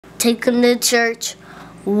take him to church,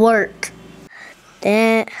 work.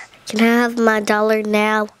 Dad, can I have my dollar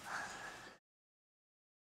now?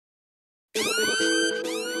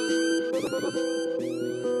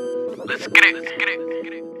 Let's get it.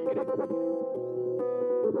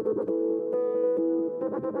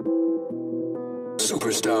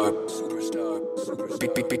 Superstar.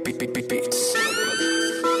 Beats.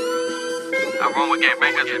 I run with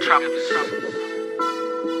gangbangers and tropics.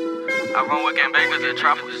 I run with gangbangers and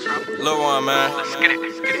tropics. Lil' one, man. Let's get it.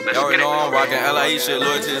 Y'all already know I'm rockin' LIE shit,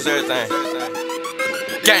 loyalty is everything.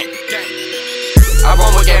 Gang. I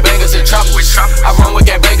run with gangbangers and tropics. I run with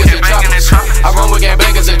gangbangers and tropics. I run with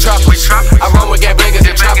gangbangers and tropics. I run with gangbangers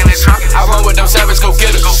and tropics. I run with them savage go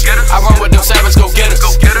getters. I run with them savage go getters.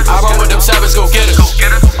 I run with them savage go getters.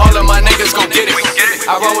 All of my niggas gon' get it.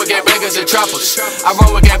 I run with gangbangers and tropics. I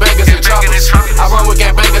run with gangbangers and tropics. I run with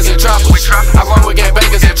gangbangers and tropics. I run with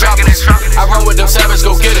gangbangers and tropics. I run with them savage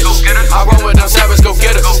go getters. I run with them savage go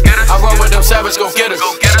getters. I run with them savage go getters.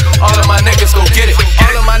 All of my niggas go get it.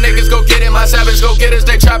 All of my niggas go get it. My savage go getters,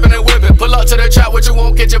 they trappin' and whippin'. Pull up to the trap, what you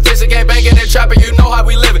won't get your face again, bangin' and trappin'. You know how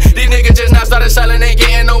we livin'. These niggas just now started sellin', ain't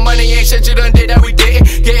gettin' no money, ain't shit you done did that we didn't.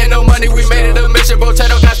 Gettin' no money, we made it a mission.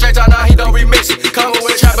 Potato got straight out, now he don't remix it. Comin'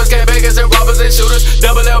 with trappers, gangbangers and robbers and shooters.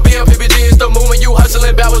 Double LB and PPG is the movement. You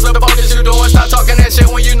hustlin' backwards, what the fuck is you doing? Stop talking that shit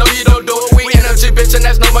when you know you don't do it. We energy bitch and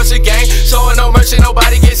that's no mercy gang. Showing no mercy,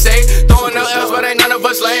 nobody get saved. Throwing no L's, but ain't none of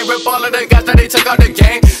us lame. Rip all of the guys that they took out the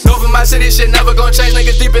game. Go for my city, shit never gon' change.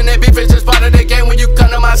 Niggas deep in that beef, it's just part of the game. When you come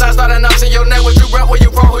to my side, start announcing your name. What you rap, where you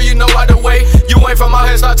from, who you know out the way. You ain't from out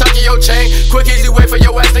here, start tucking your chain. Quick, easy way for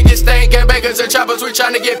your ass to get stained. Gangbangers and choppers, we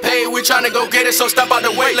tryna get paid. We tryna go get it, so step out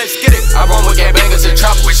the way, let's get it. I run with gangbangers and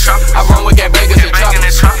choppers. I run with gangbangers and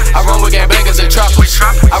choppers. I run with gangbangers and choppers.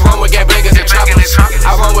 I run with gangbangers and choppers.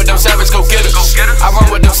 I run with them savage go getters. I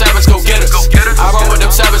run with them savage go getters. I run with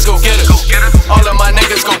them savage go getters. All of my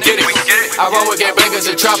niggas gon' get it. I run with gangbangers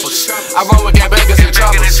and choppers. I run with gangbangers and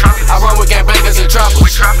choppers. I run with gangbangers and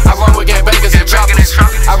choppers. I run with gangbangers and choppers.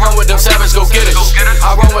 I run with them savage go getters.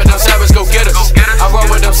 I run with them savage go getters. I run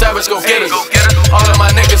with them savage go getters. All of my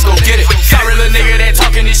niggas gon' get it. Sorry little nigga that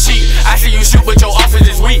talking this shit. I see you shoot but your offense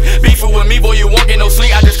is weak. Beefing with me boy you won't get no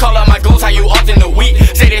sleep. I just call out my goons how you often the week.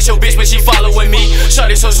 Say that's your bitch but she following me.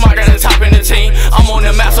 Shorty so smart got the top in the team. I'm on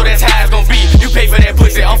the map so that's how it's gon' be. You pay for that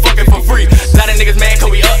pussy I'm fucking for free. Lot of niggas mad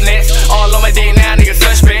cause we up next. All on my dick now niggas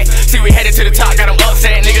suspect. See we headed to the top got them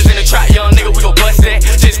upset. Niggas in the trap young nigga we gon' bust that.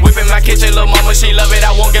 Just whipping my kitchen little mama she love it.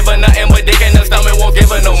 I won't give her nothing but dick in the stomach. Won't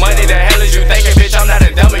give her no money. The hell is you thinking bitch I'm not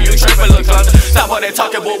a dummy. You trippin' little clunker. Stop all that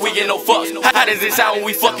talking boy we get no fucks. How does it sound when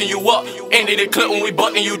we fucking you up? Ended the clip when we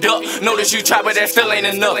bucking you duck. Notice you try but that still ain't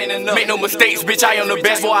enough. Make no mistakes bitch I am the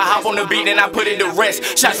best. Boy I hop on the beat and I put it to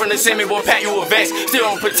rest. Shots from the semi boy pat you a vest. Still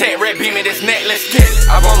don't protect red beaming this neck. Let's get it.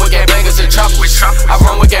 I run with gangbangers and choppers. I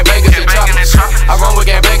run with gangbangers and choppers. I run with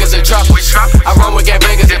gangbangers and choppers. I run with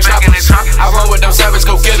gangbangers and choppers. I run with them savage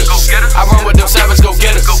go getters. I run with them savage go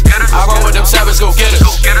getters. I run with them savage go getters.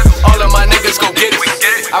 All of my niggas go get it.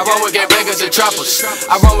 I run with gangbangers and choppers.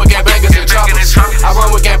 I run with gangbangers and choppers. I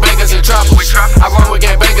run with gangbangers and choppers. I run with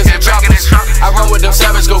gangbangers and choppers.